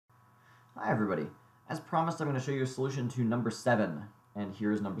Hi everybody. As promised, I'm going to show you a solution to number 7, and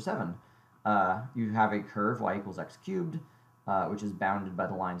here's number 7. You have a curve y equals x cubed, which is bounded by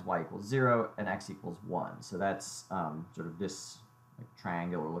the lines y equals 0 and x equals 1. So that's sort of this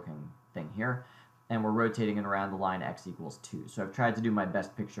triangular looking thing here, and we're rotating it around the line x equals 2. So I've tried to do my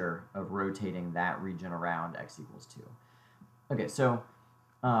best picture of rotating that region around x equals 2. Okay, so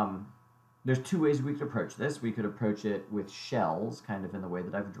there's two ways we could approach this. We could approach it with shells, kind of in the way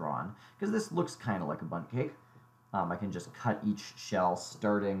that I've drawn, because this looks kind of like a bundt cake. I can just cut each shell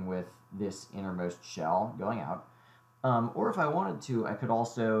starting with this innermost shell going out. Or if I wanted to, I could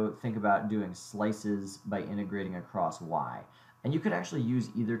also think about doing slices by integrating across y. And you could actually use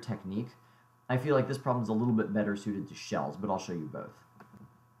either technique. I feel like this problem is a little bit better suited to shells, but I'll show you both.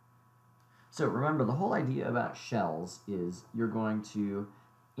 So remember, the whole idea about shells is you're going to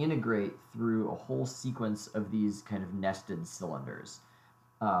integrate through a whole sequence of these kind of nested cylinders.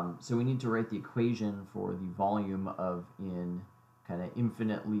 So we need to write the equation for the volume of an kind of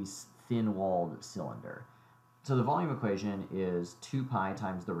infinitely thin-walled cylinder. So the volume equation is 2 pi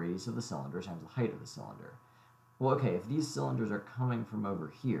times the radius of the cylinder times the height of the cylinder. Well, okay, if these cylinders are coming from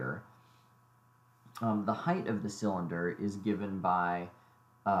over here, the height of the cylinder is given by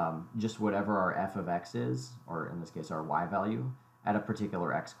just whatever our f of x is, or in this case our y value, at a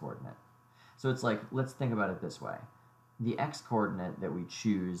particular x coordinate. So it's like, let's think about it this way. The x coordinate that we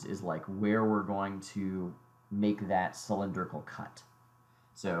choose is like where we're going to make that cylindrical cut.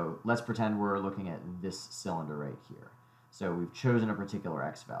 So let's pretend we're looking at this cylinder right here. So we've chosen a particular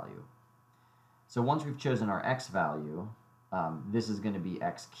x value. So once we've chosen our x value, this is going to be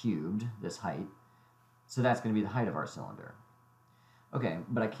x cubed, this height. So that's going to be the height of our cylinder. Okay,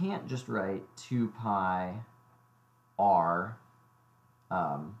 but I can't just write 2 pi r,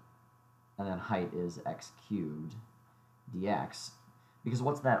 and then height is x cubed dx, because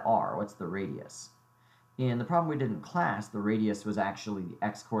what's that r? What's the radius? In the problem we did in class, the radius was actually the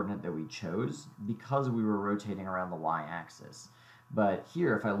x-coordinate that we chose because we were rotating around the y-axis. But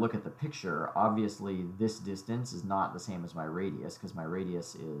here, if I look at the picture, obviously this distance is not the same as my radius, because my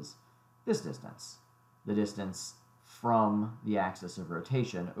radius is this distance, the distance from the axis of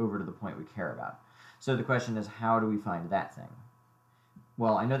rotation over to the point we care about. So the question is, how do we find that thing?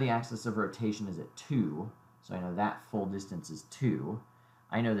 Well, I know the axis of rotation is at 2, so I know that full distance is 2.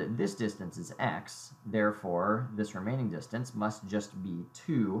 I know that this distance is x, therefore this remaining distance must just be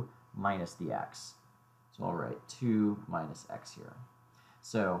 2 minus the x. So I'll write 2 minus x here.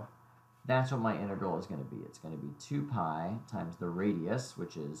 So that's what my integral is going to be. It's going to be 2 pi times the radius,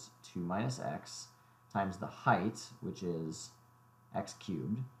 which is 2 minus x, times the height, which is x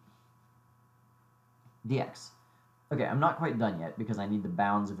cubed, dx. Okay, I'm not quite done yet because I need the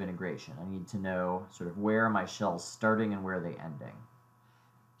bounds of integration. I need to know sort of where are my shells starting and where are they ending.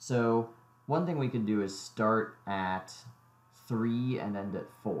 So one thing we could do is start at 3 and end at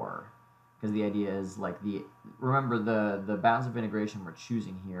 4. Because the idea is like remember the bounds of integration we're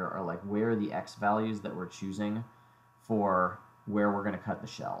choosing here are like where are the x values that we're choosing for where we're going to cut the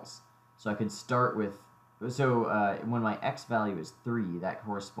shells. So I could start with, so when my x value is 3, that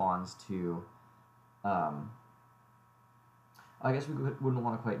corresponds to, I guess we wouldn't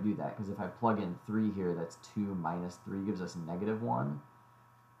want to quite do that, because if I plug in 3 here, that's 2 minus 3 gives us negative 1.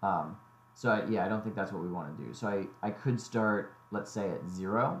 Yeah, I don't think that's what we want to do. So I could start, let's say, at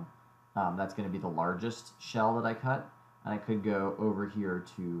 0. That's going to be the largest shell that I cut. And I could go over here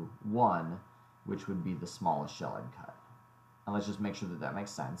to 1, which would be the smallest shell I'd cut. And let's just make sure that that makes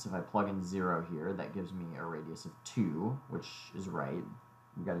sense. If I plug in 0 here, that gives me a radius of 2, which is right.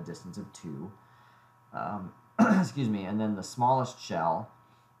 We've got a distance of 2. Excuse me, and then the smallest shell,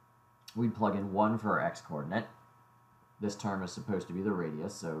 we'd plug in 1 for our x-coordinate. This term is supposed to be the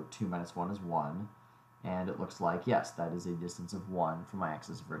radius, so 2 minus 1 is 1. And it looks like, yes, that is a distance of 1 from my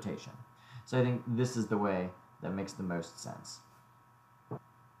axis of rotation. So I think this is the way that makes the most sense.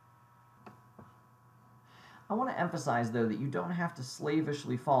 I want to emphasize, though, that you don't have to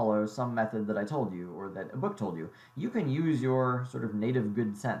slavishly follow some method that I told you or that a book told you. You can use your sort of native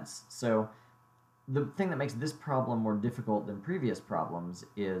good sense. So the thing that makes this problem more difficult than previous problems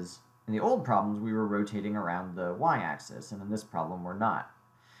is in the old problems we were rotating around the y-axis, and in this problem we're not.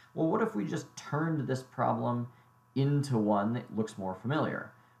 Well, what if we just turned this problem into one that looks more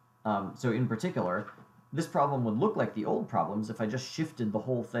familiar? So in particular, this problem would look like the old problems if I just shifted the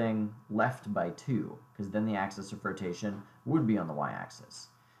whole thing left by 2, because then the axis of rotation would be on the y-axis.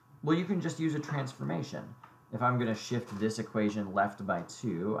 Well, you can just use a transformation. If I'm going to shift this equation left by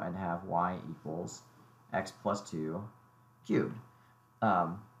 2, I'd have y equals x plus 2 cubed.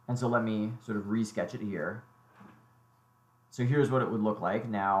 And so let me sort of resketch it here. So here's what it would look like.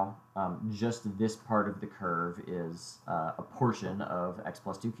 Now, just this part of the curve is a portion of x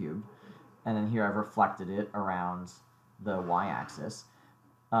plus 2 cubed. And then here I've reflected it around the y-axis.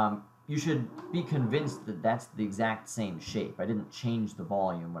 You should be convinced that that's the exact same shape. I didn't change the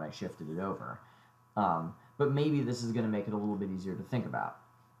volume when I shifted it over. But maybe this is going to make it a little bit easier to think about.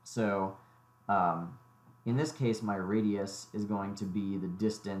 So in this case, my radius is going to be the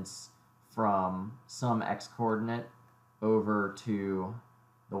distance from some x-coordinate over to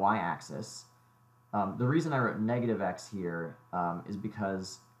the y-axis. The reason I wrote negative x here is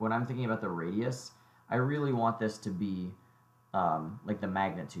because when I'm thinking about the radius, I really want this to be like the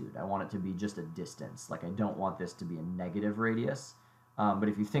magnitude. I want it to be just a distance. Like I don't want this to be a negative radius. But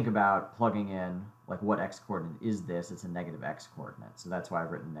if you think about plugging in, like what x-coordinate is this, it's a negative x-coordinate. So that's why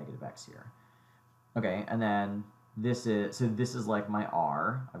I've written negative x here. Okay, and then this is like my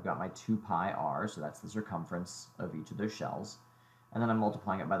r. I've got my 2 pi r, so that's the circumference of each of those shells. And then I'm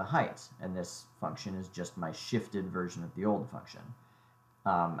multiplying it by the height, and this function is just my shifted version of the old function.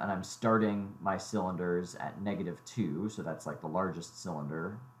 And I'm starting my cylinders at -2, so that's like the largest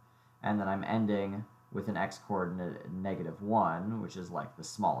cylinder. And then I'm ending with an x-coordinate at -1, which is like the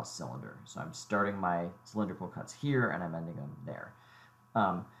smallest cylinder. So I'm starting my cylindrical cuts here, and I'm ending them there.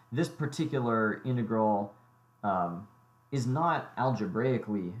 This particular integral is not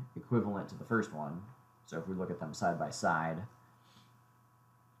algebraically equivalent to the first one. So if we look at them side by side,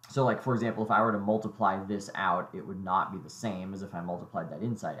 so like for example, if I were to multiply this out, it would not be the same as if I multiplied that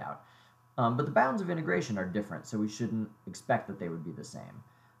inside out. But the bounds of integration are different, so we shouldn't expect that they would be the same.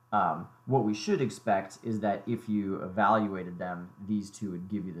 What we should expect is that if you evaluated them, these two would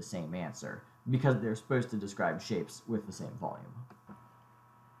give you the same answer, because they're supposed to describe shapes with the same volume.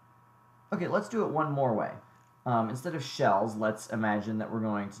 Okay, let's do it one more way. Instead of shells, let's imagine that we're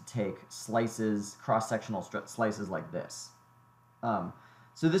going to take slices, cross-sectional slices like this.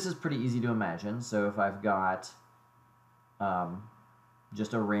 So this is pretty easy to imagine. So if I've got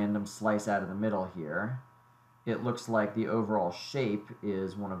just a random slice out of the middle here, it looks like the overall shape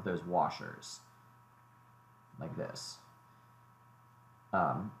is one of those washers, like this.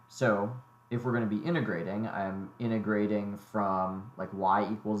 So if we're going to be integrating, I'm integrating from like y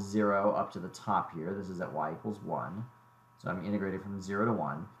equals 0 up to the top here. This is at y equals 1. So I'm integrating from 0 to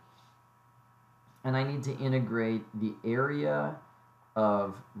 1. And I need to integrate the area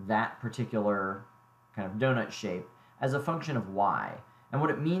of that particular kind of donut shape as a function of y. And what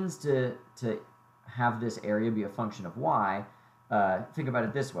it means to have this area be a function of y, think about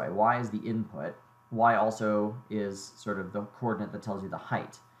it this way. Y is the input. Y also is sort of the coordinate that tells you the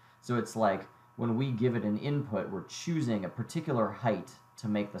height. So it's like when we give it an input, we're choosing a particular height to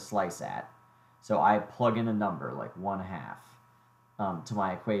make the slice at. So I plug in a number like 1/2 to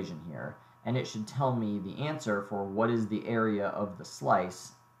my equation here, and it should tell me the answer for what is the area of the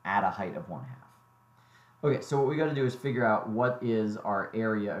slice at a height of 1/2. Okay, so what we got to do is figure out what is our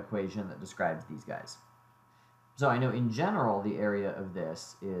area equation that describes these guys. So I know in general the area of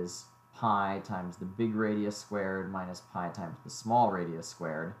this is pi times the big radius squared minus pi times the small radius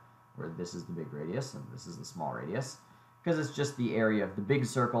squared, where this is the big radius and this is the small radius, because it's just the area of the big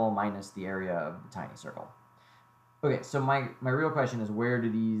circle minus the area of the tiny circle. Okay, so my real question is, where do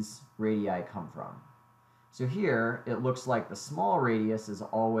these radii come from? So here, it looks like the small radius is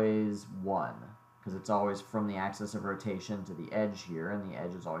always 1, because it's always from the axis of rotation to the edge here, and the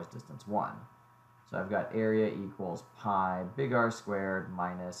edge is always distance 1. So I've got area equals pi big R squared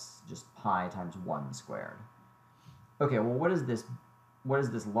minus just pi times 1 squared. Okay, well what is this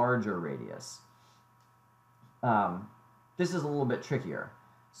larger radius? This is a little bit trickier.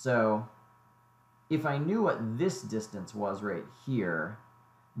 So if I knew what this distance was right here,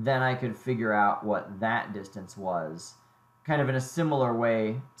 then I could figure out what that distance was, kind of in a similar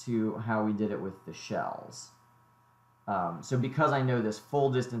way to how we did it with the shells. So because I know this full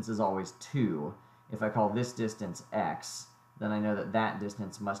distance is always 2, if I call this distance x, then I know that that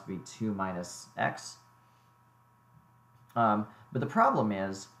distance must be 2 minus x. But the problem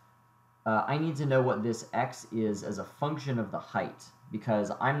is, I need to know what this x is as a function of the height,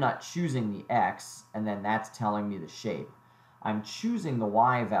 because I'm not choosing the x, and then that's telling me the shape. I'm choosing the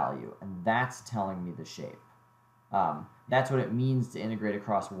y value, and that's telling me the shape. That's what it means to integrate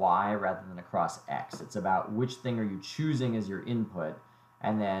across y rather than across x. It's about which thing are you choosing as your input,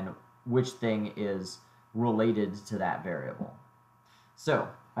 and then which thing is related to that variable. So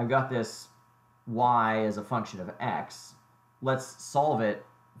I've got this y as a function of x. Let's solve it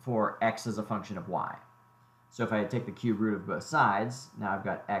for x as a function of y. So if I take the cube root of both sides, now I've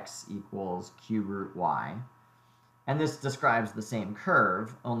got x equals cube root y. And this describes the same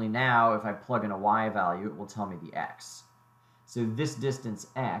curve, only now if I plug in a y value, it will tell me the x. So this distance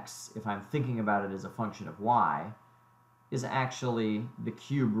x, if I'm thinking about it as a function of y, is actually the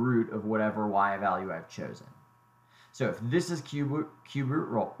cube root of whatever y value I've chosen. So if this is cube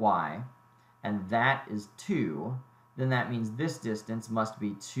root y, and that is 2, then that means this distance must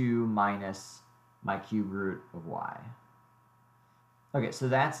be 2 minus my cube root of y. Okay, so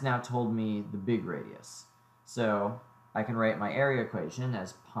that's now told me the big radius. So I can write my area equation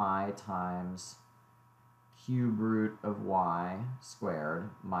as pi times cube root of y squared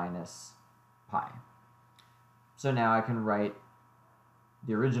minus pi. So now I can write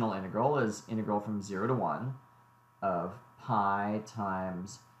the original integral as integral from 0 to 1 of pi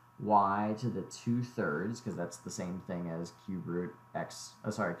times y to the 2/3, because that's the same thing as cube root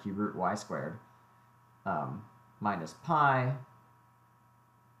y squared, minus pi.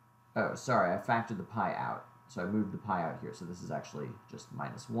 Oh, sorry, I factored the pi out. So I moved the pi out here. So this is actually just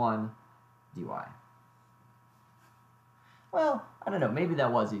minus 1 dy. Well, I don't know. Maybe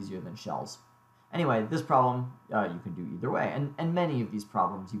that was easier than shells. Anyway, this problem you can do either way. And many of these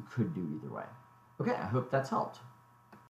problems you could do either way. Okay, I hope that's helped.